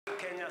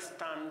Kenya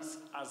stands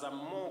as a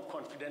more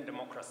confident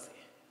democracy,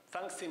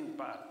 thanks in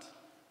part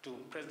to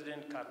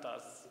President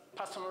Carter's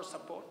personal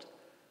support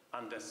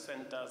and the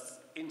Center's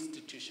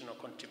institutional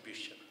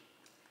contribution.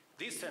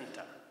 This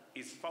center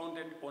is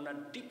founded on a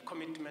deep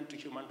commitment to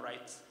human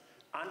rights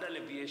and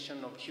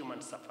alleviation of human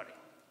suffering.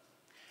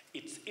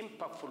 Its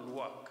impactful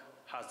work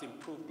has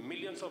improved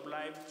millions of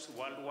lives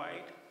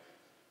worldwide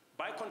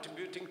by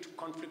contributing to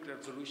conflict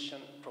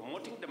resolution,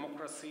 promoting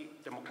democracy,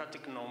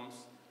 democratic norms,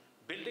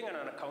 building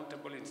an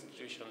accountable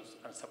institutions,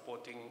 and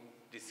supporting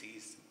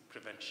disease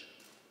prevention.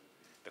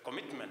 The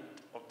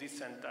commitment of this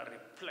center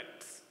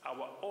reflects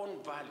our own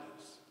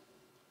values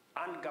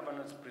and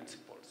governance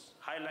principles,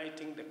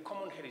 highlighting the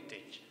common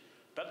heritage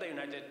that the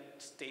United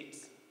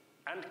States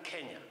and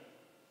Kenya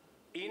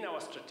in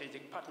our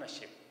strategic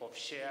partnership of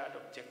shared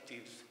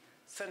objectives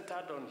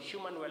centered on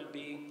human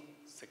well-being,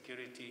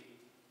 security,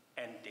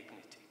 and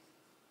dignity.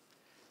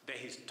 The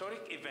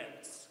historic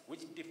events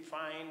which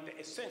define the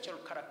essential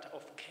character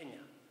of Kenya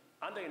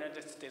and the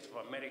United States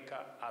of America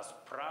as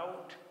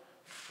proud,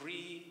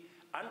 free,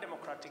 and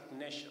democratic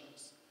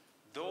nations,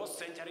 though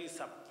centuries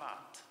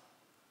apart,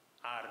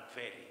 are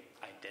very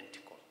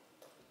identical.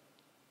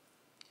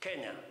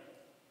 Kenya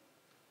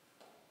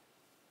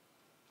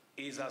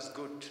is as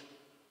good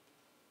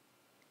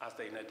as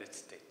the United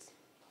States.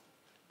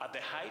 At the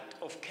height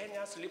of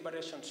Kenya's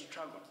liberation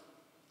struggle,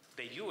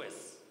 the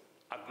US,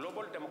 a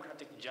global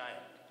democratic giant,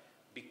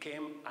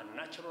 became a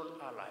natural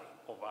ally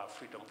of our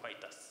freedom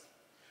fighters.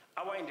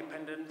 Our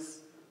independence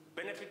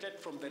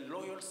benefited from the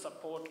loyal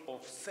support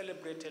of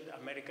celebrated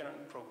American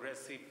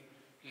progressive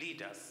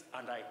leaders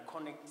and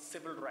iconic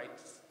civil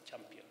rights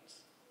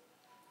champions.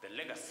 The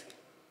legacy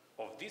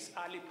of this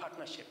early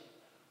partnership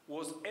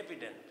was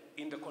evident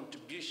in the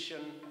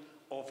contribution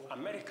of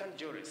American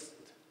jurist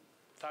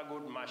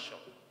Thurgood Marshall,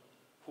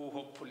 who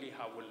hopefully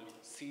will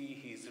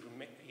see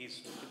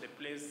the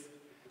place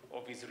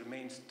of his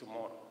remains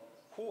tomorrow,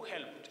 who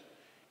helped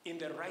in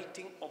the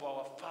writing of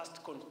our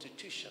first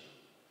constitution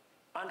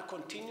and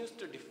continues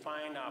to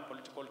define our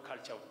political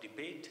culture of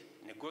debate,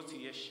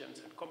 negotiations,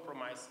 and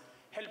compromise,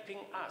 helping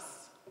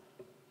us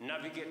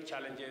navigate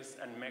challenges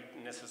and make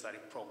necessary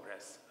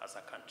progress as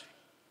a country.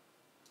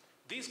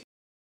 This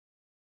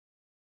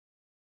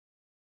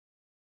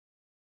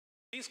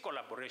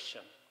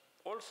collaboration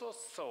also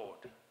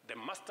sowed the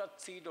mustard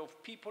seed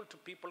of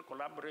people-to-people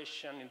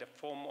collaboration in the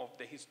form of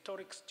the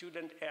historic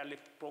Student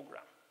Airlift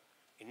Program,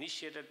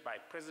 initiated by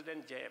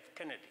President J.F.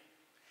 Kennedy,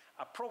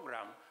 a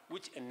program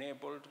which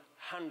enabled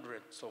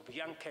hundreds of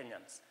young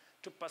Kenyans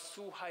to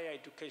pursue higher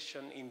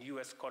education in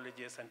US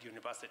colleges and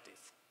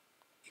universities,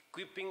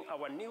 equipping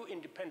our new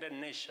independent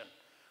nation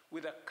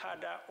with a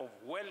cadre of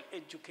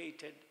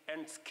well-educated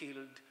and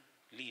skilled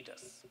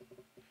leaders.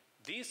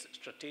 These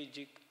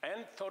strategic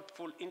and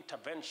thoughtful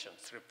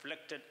interventions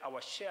reflected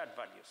our shared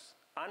values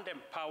and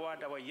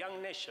empowered our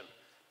young nation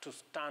to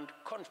stand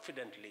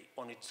confidently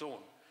on its own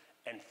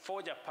and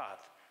forge a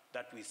path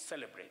that we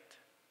celebrate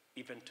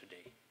even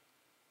today.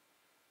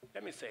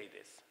 Let me say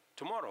this.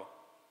 Tomorrow,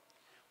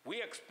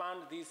 we expand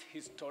this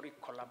historic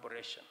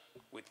collaboration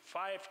with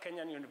 5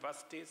 Kenyan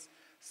universities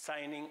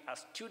signing a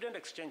student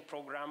exchange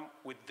program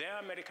with their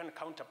American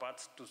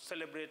counterparts to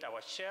celebrate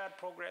our shared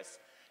progress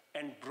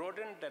and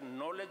broaden the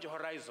knowledge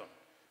horizon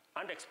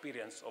and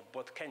experience of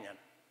both Kenyan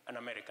and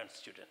American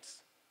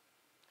students.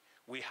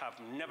 We have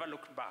never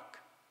looked back,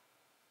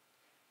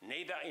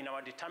 neither in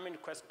our determined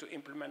quest to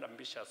implement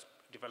ambitious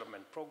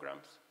development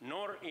programs,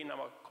 nor in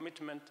our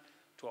commitment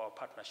to our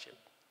partnership.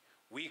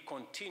 We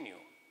continue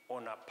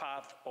on a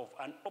path of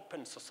an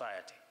open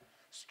society,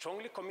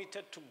 strongly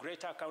committed to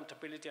greater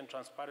accountability and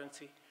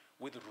transparency,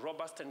 with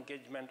robust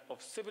engagement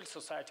of civil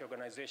society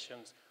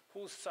organizations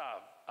who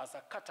serve as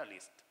a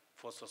catalyst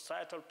for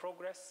societal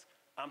progress,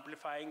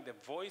 amplifying the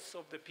voice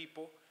of the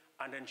people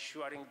and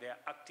ensuring their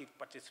active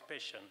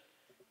participation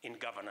in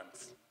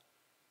governance.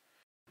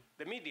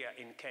 The media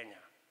in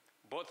Kenya,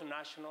 both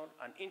national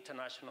and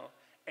international,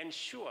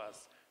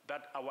 ensures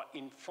that our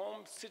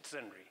informed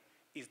citizenry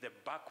is the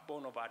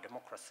backbone of our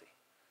democracy,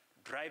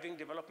 driving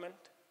development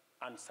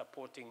and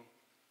supporting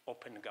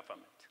open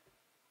government.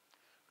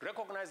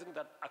 Recognizing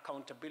that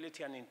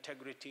accountability and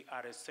integrity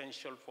are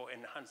essential for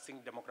enhancing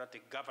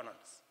democratic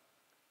governance,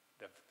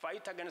 the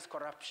fight against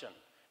corruption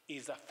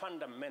is a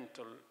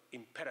fundamental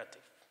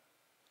imperative.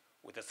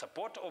 With the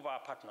support of our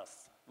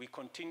partners, we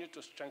continue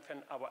to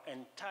strengthen our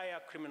entire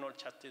criminal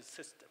justice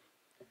system,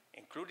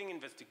 including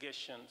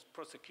investigations,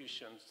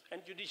 prosecutions,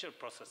 and judicial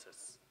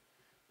processes.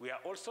 We are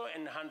also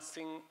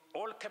enhancing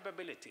all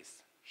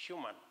capabilities,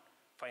 human,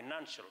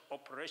 financial,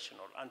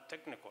 operational, and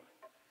technical,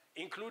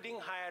 including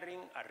hiring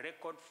a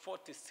record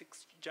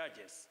 46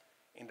 judges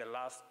in the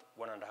last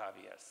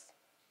 1.5 years.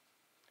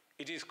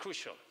 It is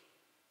crucial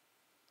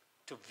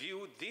to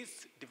view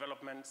these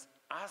developments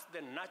as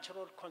the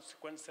natural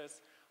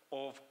consequences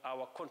of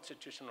our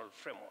constitutional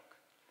framework,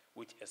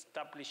 which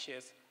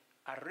establishes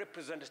a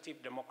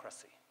representative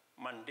democracy,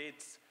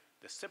 mandates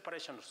the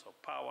separation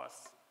of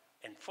powers,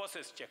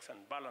 enforces checks and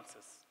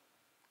balances,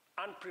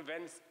 and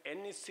prevents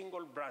any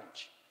single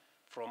branch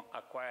from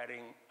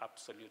acquiring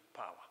absolute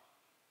power.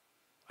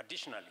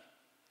 Additionally,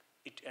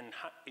 it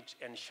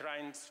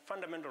enshrines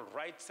fundamental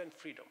rights and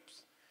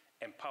freedoms,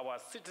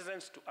 empowers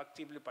citizens to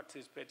actively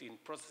participate in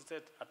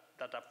processes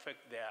that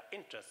affect their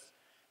interests,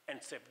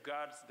 and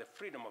safeguards the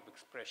freedom of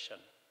expression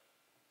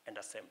and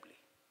assembly.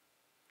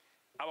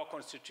 Our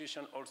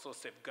Constitution also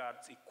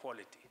safeguards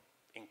equality,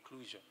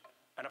 inclusion,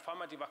 and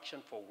affirmative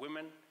action for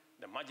women,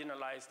 the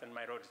marginalized, and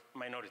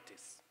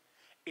minorities.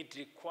 It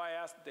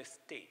requires the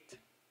state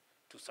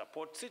to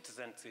support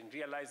citizens in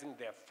realizing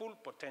their full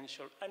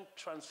potential and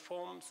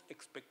transforms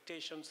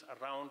expectations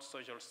around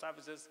social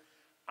services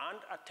and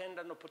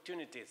attendant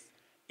opportunities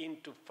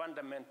into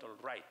fundamental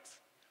rights,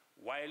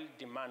 while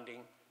demanding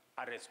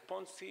a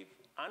responsive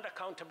and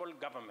accountable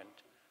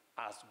government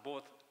as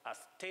both a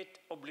state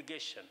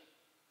obligation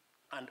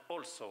and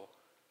also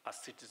a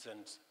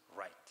citizen's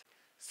right.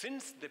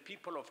 Since the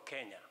people of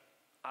Kenya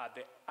are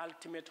the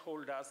ultimate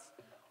holders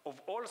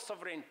of all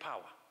sovereign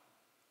power,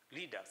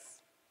 leaders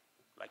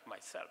like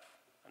myself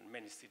and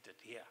many seated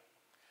here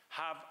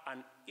have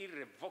an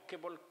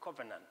irrevocable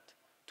covenant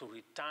to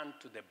return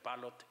to the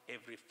ballot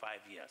every 5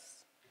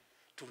 years,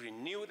 to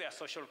renew their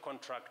social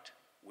contract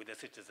with the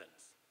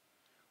citizens.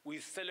 We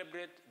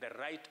celebrate the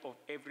right of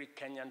every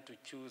Kenyan to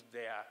choose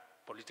their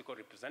political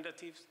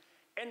representatives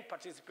and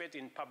participate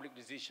in public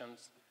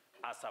decisions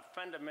as a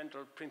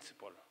fundamental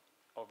principle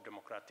of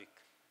democratic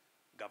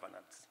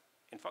governance.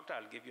 In fact,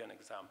 I'll give you an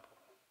example.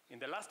 In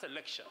the last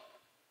election,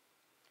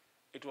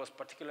 it was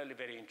particularly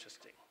very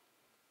interesting.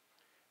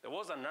 There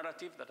was a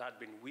narrative that had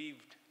been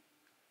weaved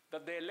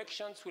that the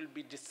elections will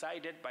be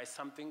decided by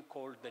something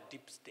called the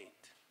deep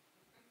state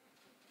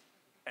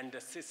and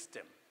the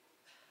system.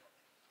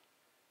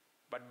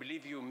 But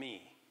believe you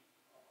me,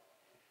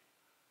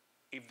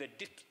 if the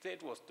deep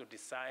state was to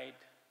decide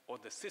or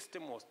the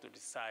system was to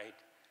decide,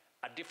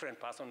 a different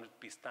person would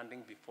be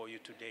standing before you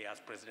today as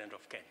President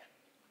of Kenya.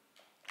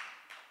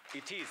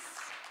 It is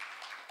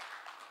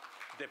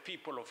the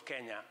people of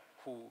Kenya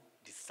who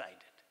decided.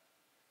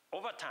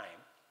 Over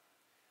time,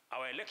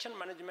 our Election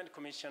Management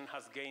Commission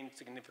has gained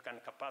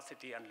significant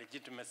capacity and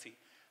legitimacy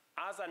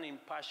as an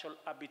impartial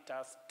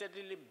arbiter,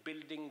 steadily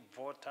building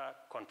voter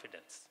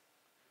confidence.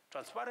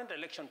 Transparent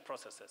election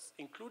processes,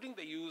 including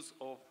the use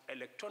of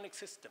electronic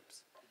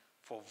systems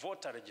for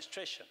voter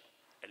registration,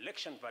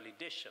 election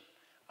validation,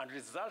 and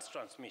results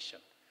transmission,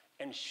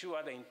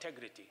 ensure the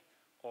integrity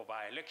of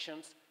our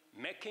elections,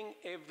 making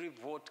every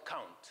vote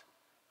count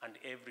and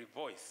every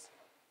voice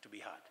to be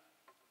heard.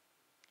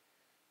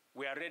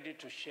 We are ready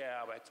to share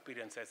our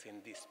experiences in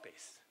this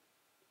space,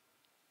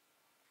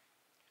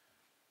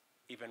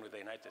 even with the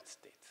United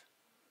States.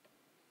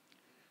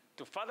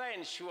 To further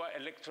ensure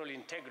electoral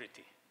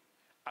integrity,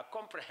 a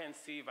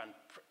comprehensive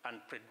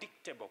and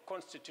predictable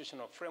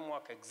constitutional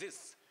framework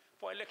exists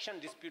for election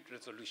dispute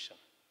resolution.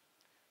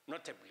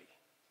 Notably,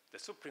 the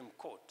Supreme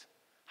Court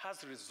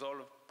has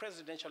resolved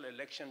presidential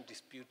election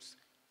disputes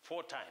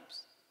 4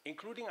 times,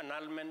 including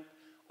annulment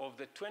of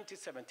the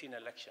 2017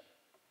 election,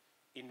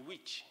 in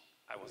which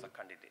I was a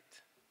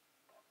candidate.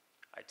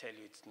 I tell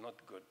you, it's not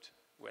good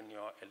when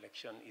your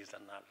election is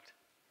annulled,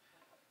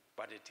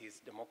 but it is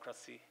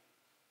democracy,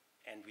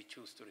 and we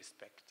choose to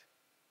respect.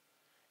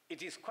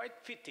 It is quite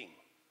fitting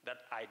that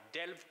I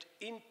delved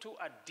into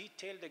a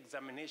detailed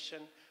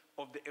examination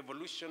of the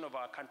evolution of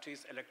our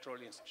country's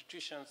electoral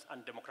institutions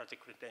and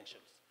democratic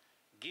credentials,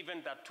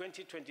 given that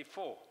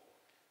 2024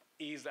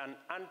 is an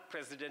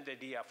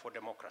unprecedented year for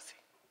democracy.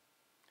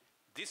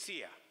 This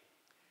year,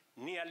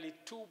 nearly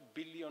 2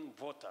 billion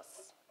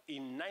voters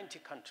in 90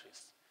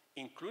 countries,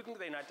 including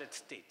the United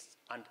States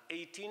and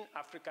 18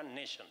 African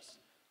nations,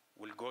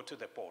 will go to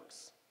the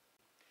polls.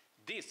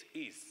 This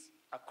is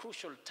a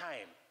crucial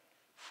time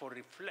for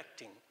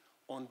reflecting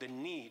on the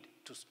need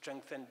to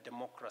strengthen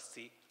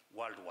democracy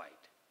worldwide.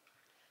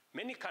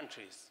 Many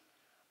countries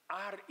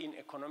are in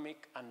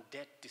economic and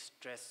debt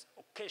distress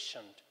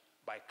occasioned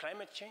by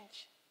climate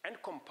change and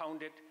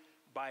compounded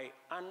by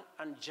an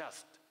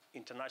unjust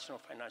international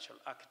financial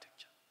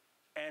architecture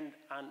and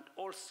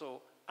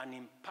also an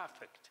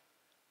imperfect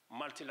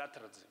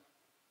multilateralism.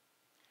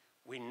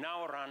 We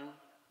now run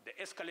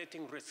the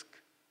escalating risk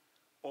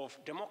of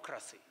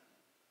democracy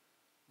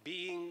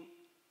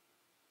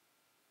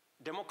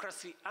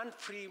and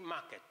free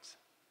markets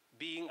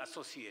being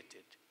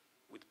associated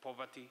with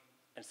poverty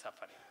and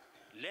suffering,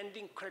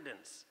 lending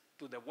credence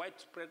to the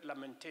widespread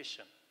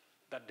lamentation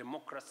that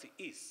democracy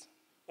is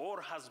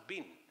or has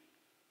been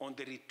on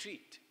the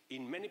retreat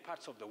in many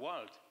parts of the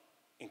world,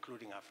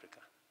 including Africa.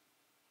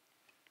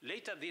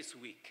 Later this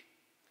week,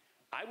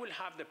 I will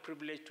have the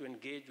privilege to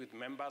engage with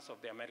members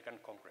of the American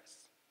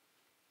Congress,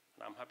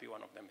 and I'm happy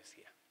one of them is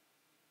here,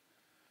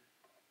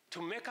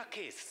 to make a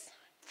case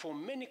for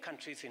many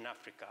countries in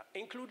Africa,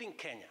 including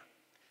Kenya,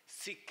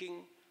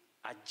 seeking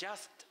a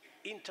just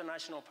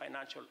international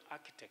financial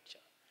architecture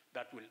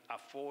that will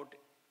afford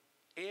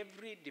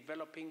every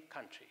developing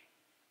country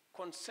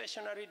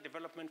concessionary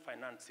development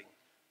financing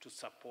to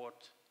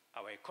support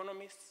our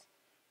economies,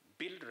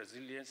 build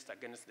resilience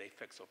against the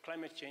effects of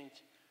climate change,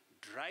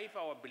 drive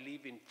our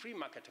belief in free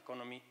market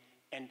economy,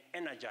 and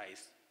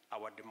energize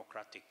our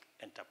democratic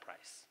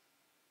enterprise.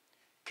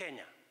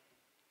 Kenya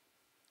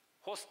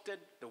hosted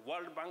the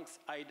World Bank's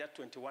IDA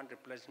 21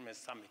 Replenishment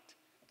Summit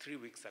 3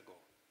 weeks ago,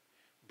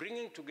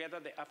 bringing together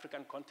the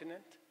African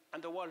continent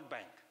and the World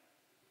Bank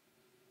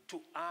to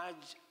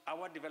urge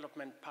our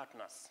development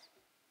partners,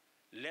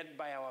 led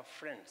by our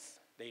friends,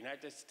 the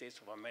United States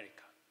of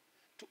America,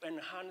 to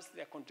enhance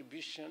their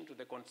contribution to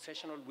the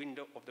concessional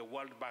window of the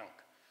World Bank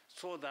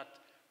so that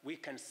we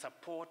can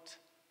support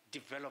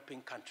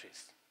developing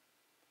countries.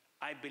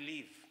 I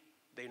believe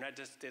the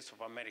United States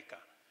of America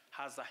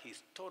has a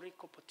historic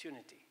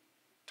opportunity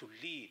to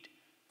lead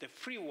the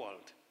free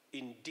world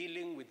in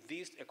dealing with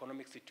this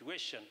economic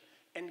situation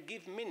and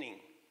give meaning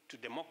to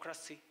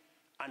democracy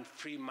and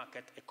free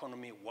market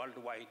economy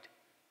worldwide,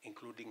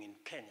 including in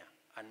Kenya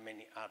and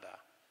many other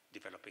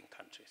developing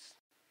countries.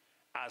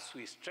 As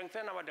we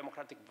strengthen our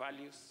democratic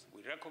values,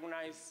 we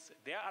recognize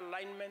their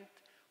alignment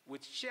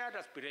with shared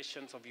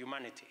aspirations of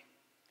humanity.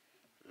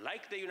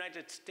 Like the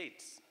United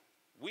States,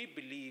 we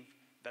believe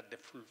that the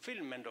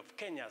fulfillment of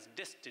Kenya's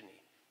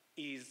destiny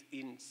is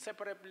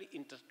inseparably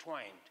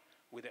intertwined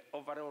with the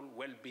overall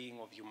well-being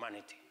of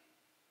humanity.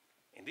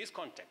 In this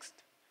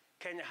context,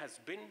 Kenya has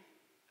been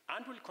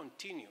and will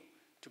continue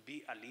to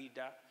be a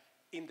leader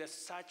in the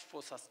search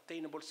for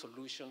sustainable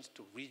solutions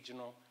to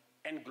regional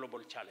and global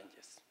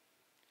challenges.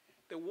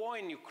 The war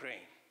in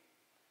Ukraine,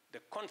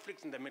 the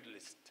conflicts in the Middle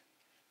East,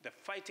 the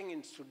fighting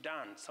in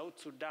Sudan, South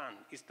Sudan,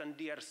 Eastern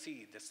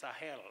DRC, the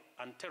Sahel,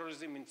 and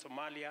terrorism in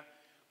Somalia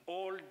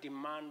all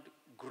demand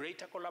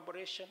greater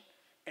collaboration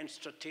and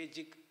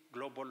strategic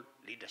global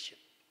leadership.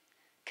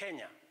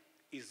 Kenya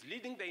is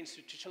leading the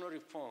institutional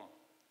reform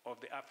of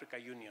the Africa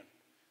Union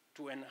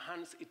to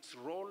enhance its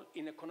role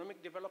in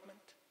economic development,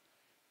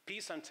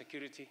 peace and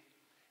security,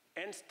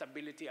 and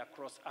stability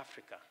across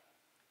Africa,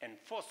 and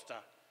foster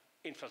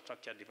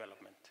infrastructure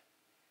development.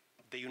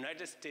 The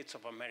United States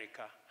of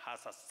America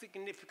has a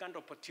significant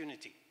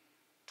opportunity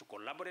to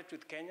collaborate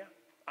with Kenya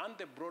and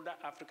the broader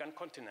African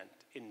continent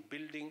in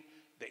building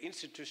the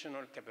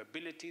institutional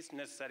capabilities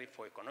necessary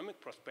for economic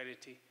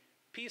prosperity,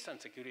 peace and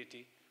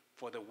security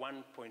for the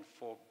 1.4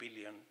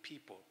 billion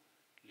people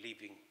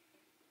living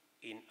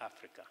in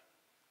Africa.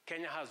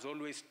 Kenya has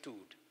always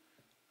stood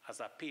as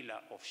a pillar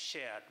of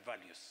shared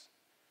values,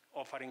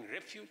 offering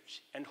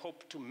refuge and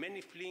hope to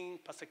many fleeing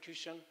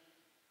persecution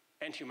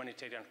and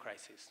humanitarian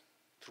crisis.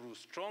 Through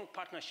strong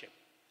partnership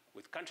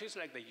with countries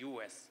like the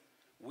US,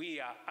 we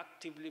are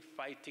actively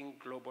fighting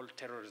global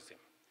terrorism,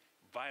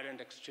 violent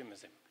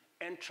extremism,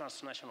 and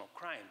transnational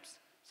crimes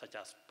such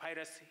as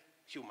piracy,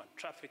 human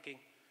trafficking,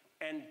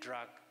 and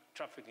drug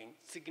trafficking,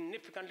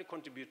 significantly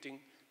contributing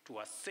to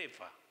a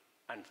safer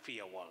and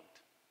freer world.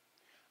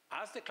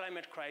 As the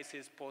climate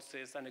crisis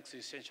poses an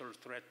existential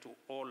threat to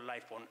all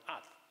life on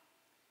Earth,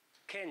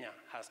 Kenya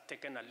has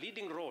taken a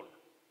leading role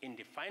in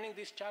defining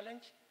this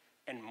challenge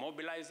and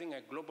mobilizing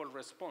a global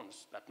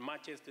response that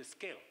matches the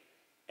scale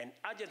and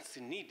urgency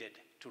needed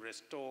to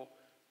restore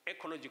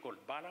ecological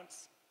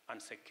balance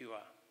and secure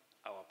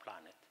our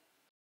planet.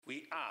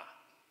 We are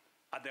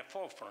at the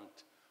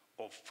forefront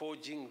of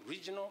forging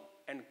regional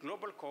and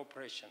global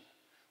cooperation,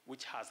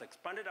 which has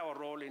expanded our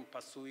role in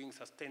pursuing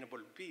sustainable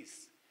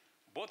peace,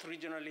 both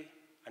regionally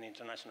and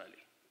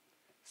internationally.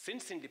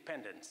 Since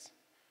independence,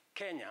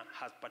 Kenya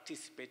has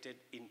participated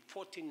in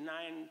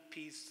 49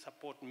 peace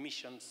support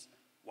missions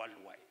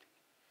worldwide.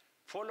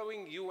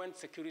 Following UN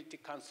Security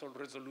Council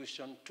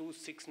Resolution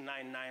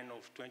 2699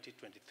 of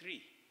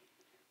 2023,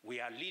 we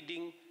are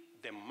leading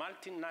the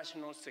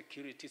multinational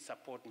security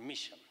support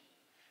mission,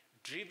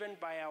 driven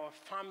by our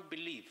firm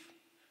belief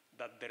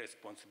that the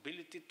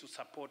responsibility to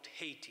support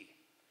Haiti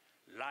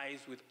lies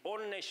with all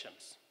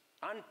nations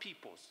and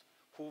peoples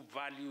who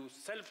value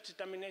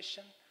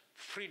self-determination,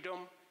 freedom,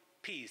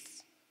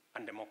 peace,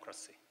 and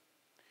democracy.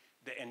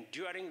 The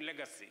enduring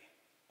legacy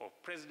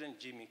of President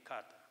Jimmy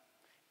Carter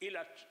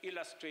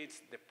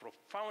illustrates the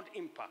profound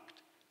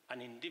impact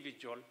an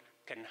individual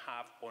can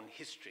have on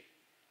history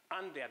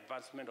and the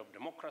advancement of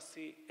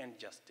democracy and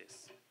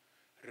justice.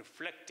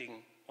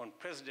 Reflecting on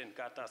President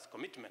Carter's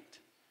commitment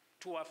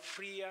to a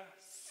freer,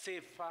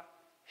 safer,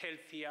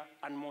 healthier,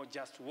 and more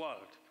just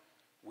world,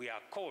 we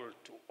are called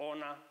to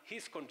honor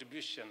his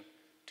contribution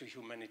to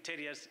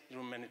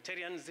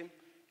humanitarianism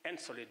and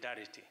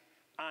solidarity,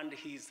 and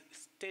his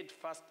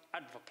steadfast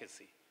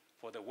advocacy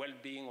for the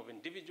well-being of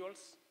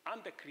individuals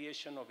and the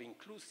creation of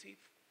inclusive,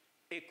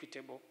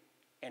 equitable,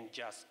 and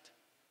just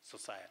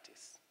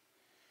societies.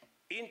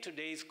 In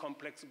today's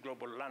complex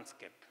global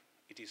landscape,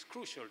 it is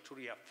crucial to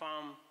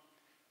reaffirm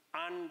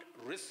and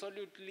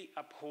resolutely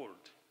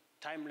uphold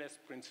timeless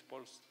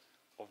principles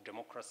of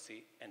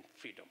democracy and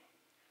freedom.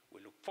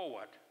 We look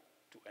forward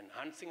to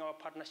enhancing our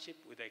partnership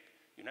with the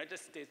United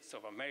States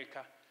of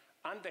America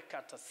and the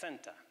Carter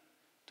Center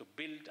to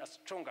build a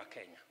stronger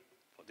Kenya.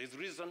 For this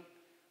reason,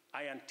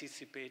 I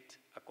anticipate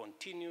a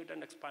continued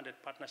and expanded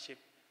partnership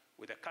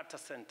with the Carter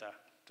Center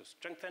to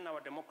strengthen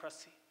our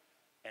democracy,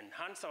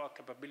 enhance our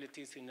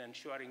capabilities in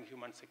ensuring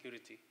human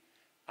security,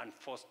 and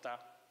foster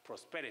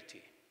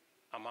prosperity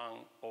among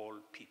all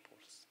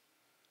peoples.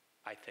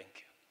 I thank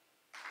you.